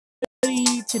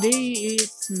today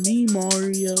it's me,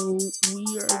 Mario. We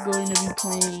are going to be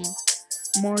playing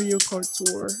Mario Kart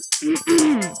Tour.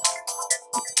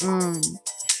 um,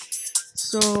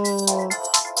 so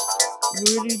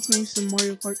we're gonna be playing some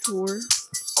Mario Kart Tour.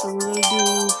 So we're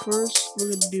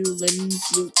gonna do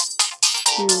Legends Loop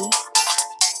 2.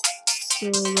 So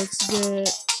let's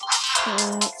get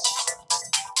that.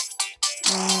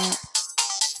 I'm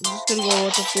just gonna go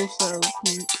with the full set of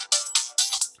pink.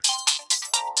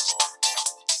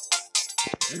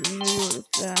 And I'm gonna do it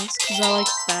fast, because I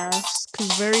like fast.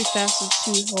 Because very fast is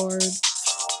too hard.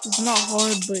 It's not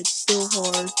hard, but it's still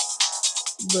hard.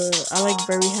 But I like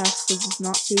very fast because it's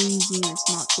not too easy and it's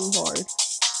not too hard.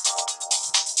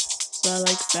 So I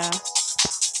like fast.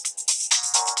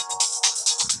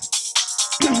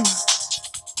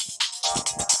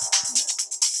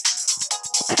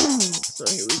 So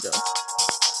here we go.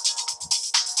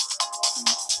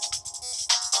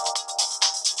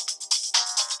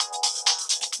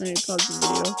 Let me pause the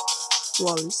video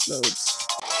while this loads.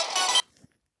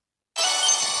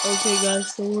 Okay guys,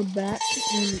 so we're back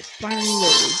and it finally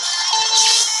loaded.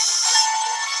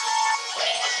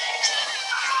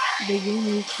 The game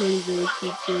is pretty good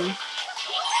too.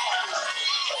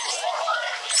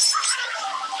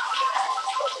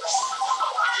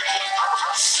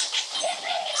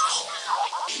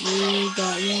 We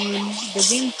got one. The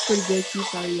game's pretty good too,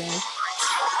 sorry guys.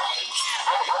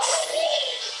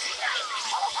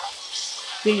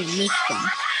 Dang, missed them.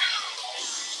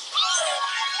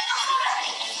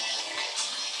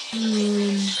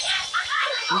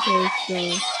 Okay, so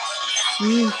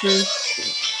me first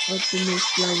up in this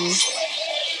level.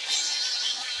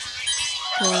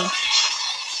 Okay,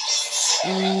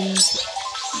 and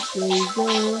there we go.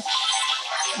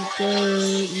 Okay,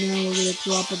 now we're gonna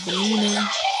drop a banana.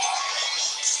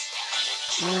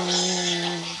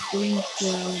 Green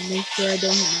shell, make sure I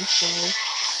don't hit myself.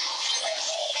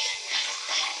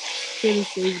 Should have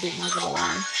saved it, not gonna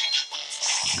lie.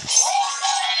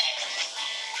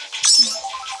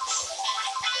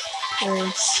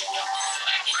 Okay.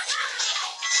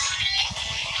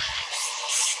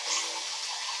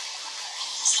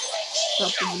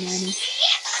 Drop the banana.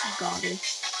 Got it.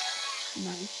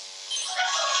 Nice.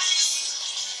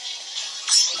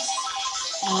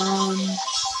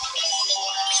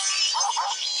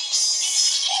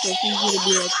 So if he's gonna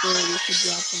be right there, we should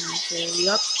drop him right there.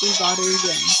 Yup, we got it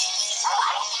again.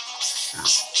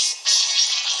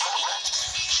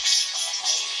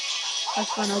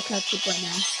 That's fine, I'll catch up right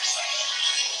now.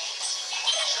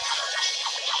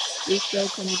 We're still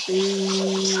coming through.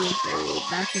 Okay,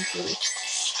 back and forth.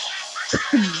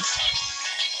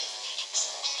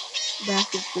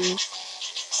 Back and forth.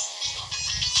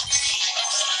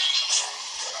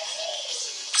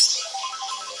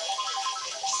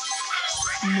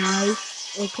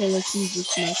 Nice. Okay, let's use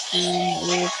this mushroom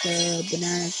with the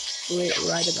banana split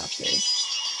right about there.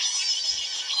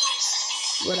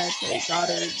 What I say, got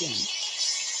her again.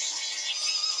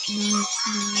 Nice.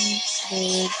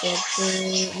 Good.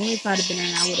 Only if I had a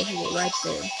banana, I would have hit it right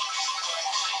there.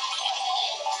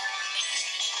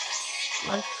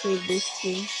 Let's save this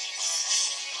too.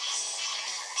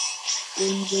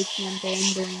 Doing good campaign,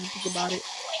 don't even think about it.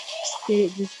 Hit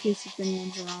it just in case if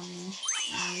anyone's around me.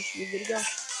 Nice, we're good to go.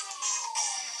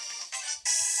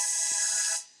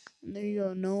 And there you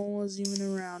go, no one was even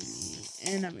around me.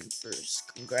 And I'm in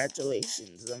first.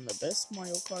 Congratulations, I'm the best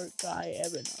Mario Kart guy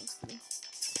ever knows.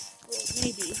 Well,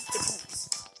 maybe, depends.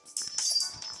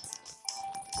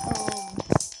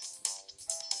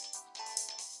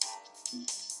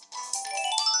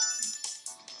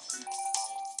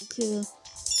 Okay.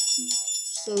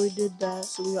 So we did that,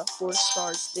 so we got 4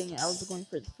 stars. Dang it, I was going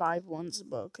for the 5 ones,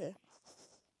 but okay.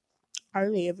 I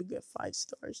rarely ever get 5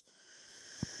 stars.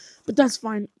 But that's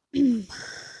fine.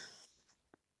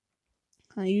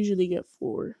 I usually get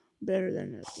 4. Better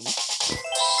than nothing.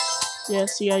 Yeah,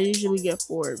 see, I usually get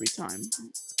 4 every time.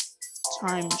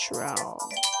 Time trial.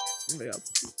 Oh my god.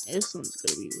 This one's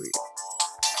gonna be weird.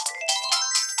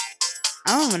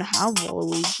 I don't even have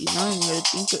Waluigi. Not even gonna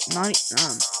thinking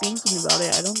about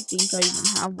it. I don't think I even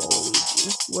have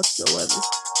Waluigi whatsoever.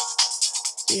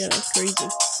 So yeah, that's crazy.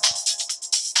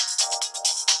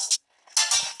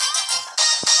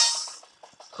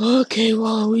 Okay,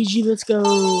 Waluigi, let's go.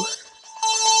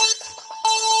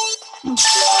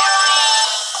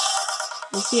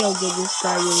 Let's see how good this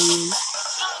guy really is.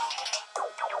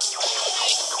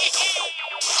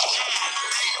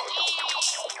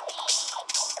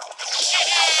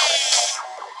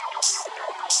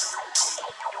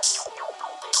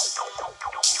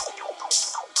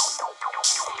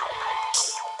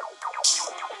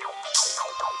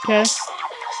 Okay,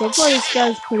 So far, this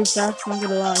guy's pretty fast, not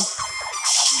gonna lie.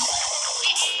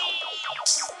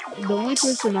 The only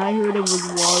person I heard of was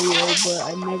Wario, but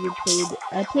I never played.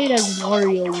 I played as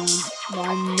Wario once, but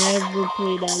I never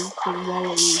played as the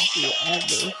Waluigi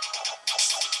ever.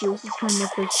 So this is kind of my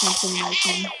first time playing as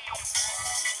him.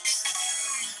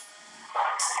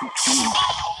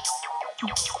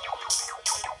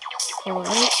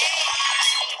 Alright.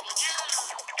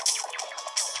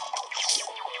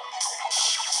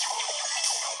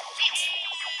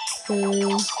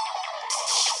 Okay.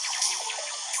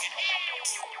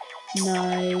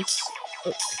 Nice.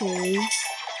 Okay.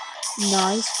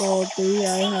 Nice fall 3.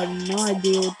 I have no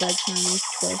idea what that Chinese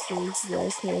stuff is, but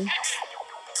okay.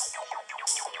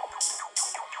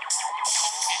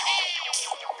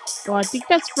 Well, I think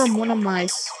that's from one of my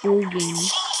school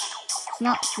games. It's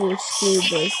not for school,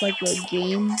 but it's like a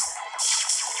game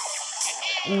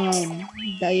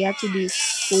that you have to do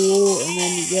school and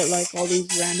then you get like all these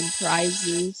random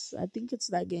prizes. I think it's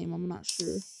that game, I'm not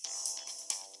sure.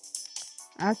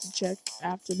 I have to check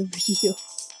after the video.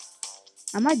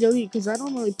 I might delete because I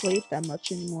don't really play it that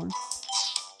much anymore.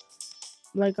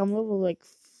 Like I'm level like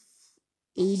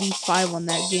 85 on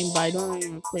that game, but I don't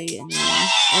even play it anymore.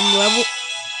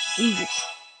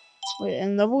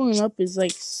 And leveling up is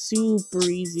like super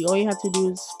easy. All you have to do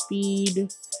is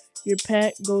feed your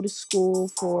pet, go to school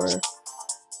for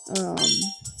 10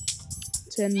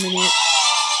 minutes.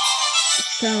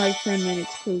 It's kind of like 10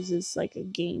 minutes because it's like a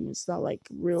game. It's not like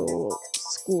real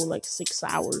school, like 6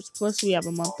 hours. Plus we have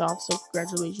a month off, so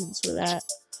congratulations for that.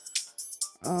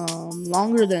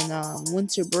 Longer than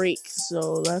winter break,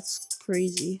 so that's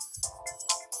crazy.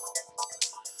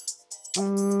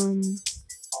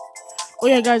 Oh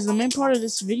yeah, guys, the main part of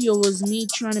this video was me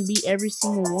trying to beat every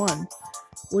single one,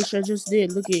 which I just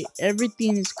did. Look at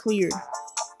everything is cleared.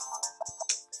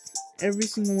 Every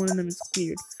single one of them is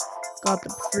cleared. Got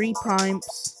the free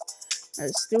pipes. I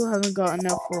still haven't got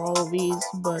enough for all of these,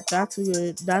 but that's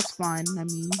good. That's fine. I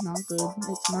mean, not good.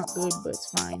 It's not good, but it's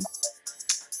fine.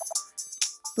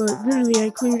 But literally, I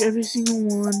cleared every single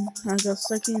one. I got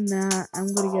second in that.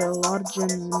 I'm gonna get a lot of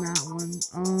gems in that one.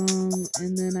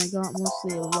 And then I got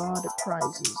mostly a lot of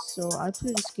prizes. So I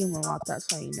play this game a lot. That's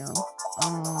how you know.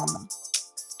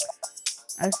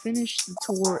 I finished the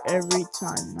tour every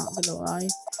time. Not gonna lie.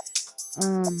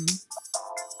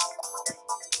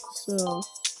 So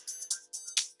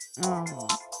what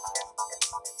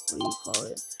do you call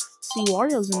it? See,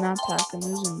 Wario's in that pack, and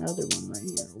there's another one right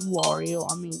here.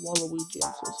 Waluigi,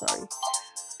 I'm so sorry.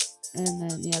 And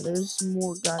then, yeah, there's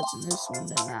more guys in this one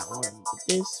than that one. But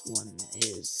this one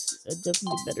is a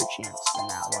definitely better chance than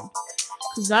that one.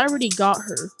 Because I already got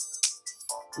her.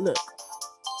 Look.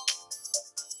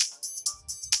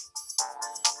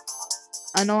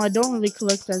 I know I don't really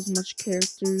collect as much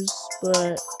characters,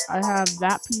 but I have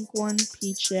that pink one,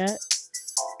 Peachette,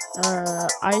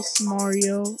 Ice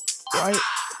Mario, right?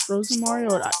 Frozen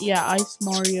Mario? Yeah, Ice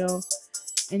Mario.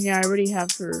 And yeah, I already have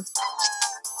her.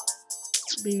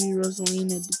 Baby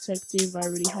Rosalina Detective, I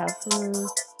already have her.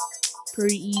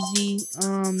 Pretty easy.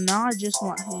 Now I just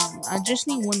want him. I just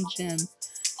need one gem.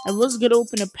 I was gonna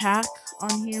open a pack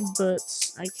on here, but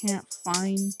I can't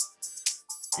find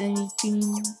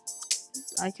anything.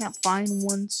 I can't find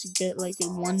one to get like a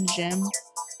one gem.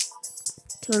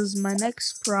 Because my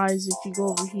next prize, if you go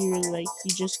over here, like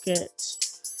you just get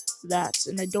that.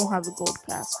 And I don't have a gold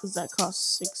pass because that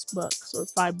costs $6 or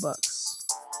 $5.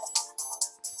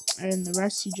 And the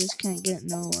rest you just can't get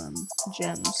no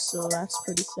gems, so that's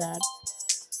pretty sad.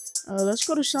 Let's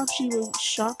go to shop.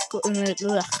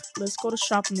 Let's go to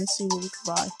shop and let's see what we can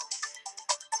buy.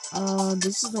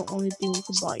 This is the only thing we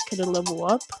can buy. Could I level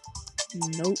up?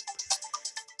 Nope.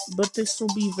 But this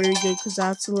will be very good because I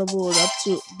have to level it up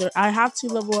to. I have to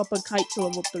level up a kite to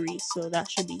level 3, so that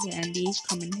should be handy.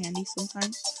 Come in handy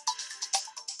sometimes.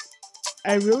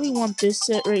 I really want this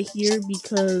set right here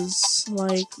because,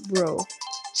 like, bro,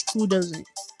 who doesn't?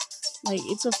 Like,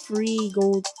 it's a free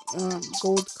gold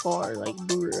car, like,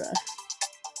 bruh.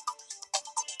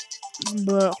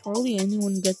 But hardly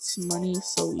anyone gets money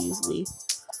so easily.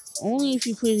 Only if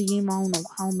you play the game I don't know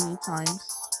how many times.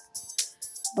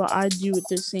 But I do it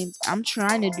the same. I'm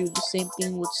trying to do the same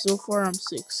thing, which so far I'm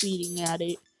succeeding at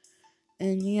it.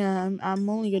 And yeah, I'm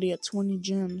only gonna get 20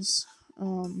 gems.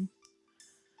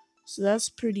 So that's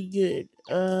pretty good.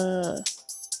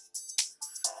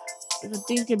 If I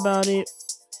think about it,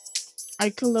 I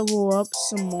could level up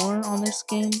some more on this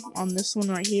game, on this one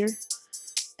right here,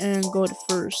 and go to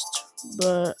first.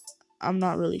 But I'm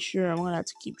not really sure. I'm gonna have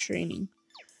to keep training.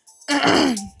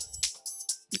 And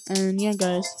yeah,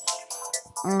 guys.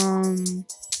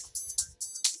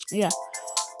 Yeah.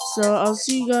 So I'll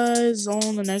see you guys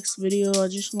on the next video. I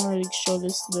just wanted to show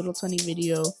this little tiny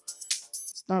video.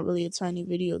 It's not really a tiny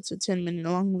video, it's a 10-minute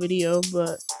long video,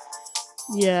 but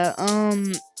yeah,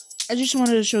 I just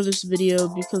wanted to show this video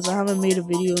because I haven't made a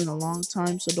video in a long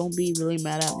time, so don't be really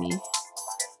mad at me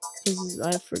because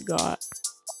I forgot.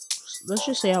 Let's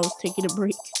just say I was taking a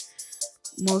break,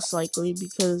 most likely,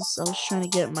 because I was trying to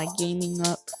get my gaming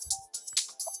up.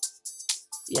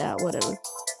 Yeah, whatever.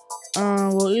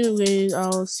 Well, either way,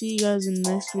 I'll see you guys in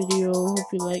the next video.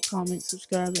 Hope you like, comment,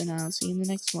 subscribe, and I'll see you in the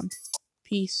next one.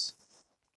 Peace.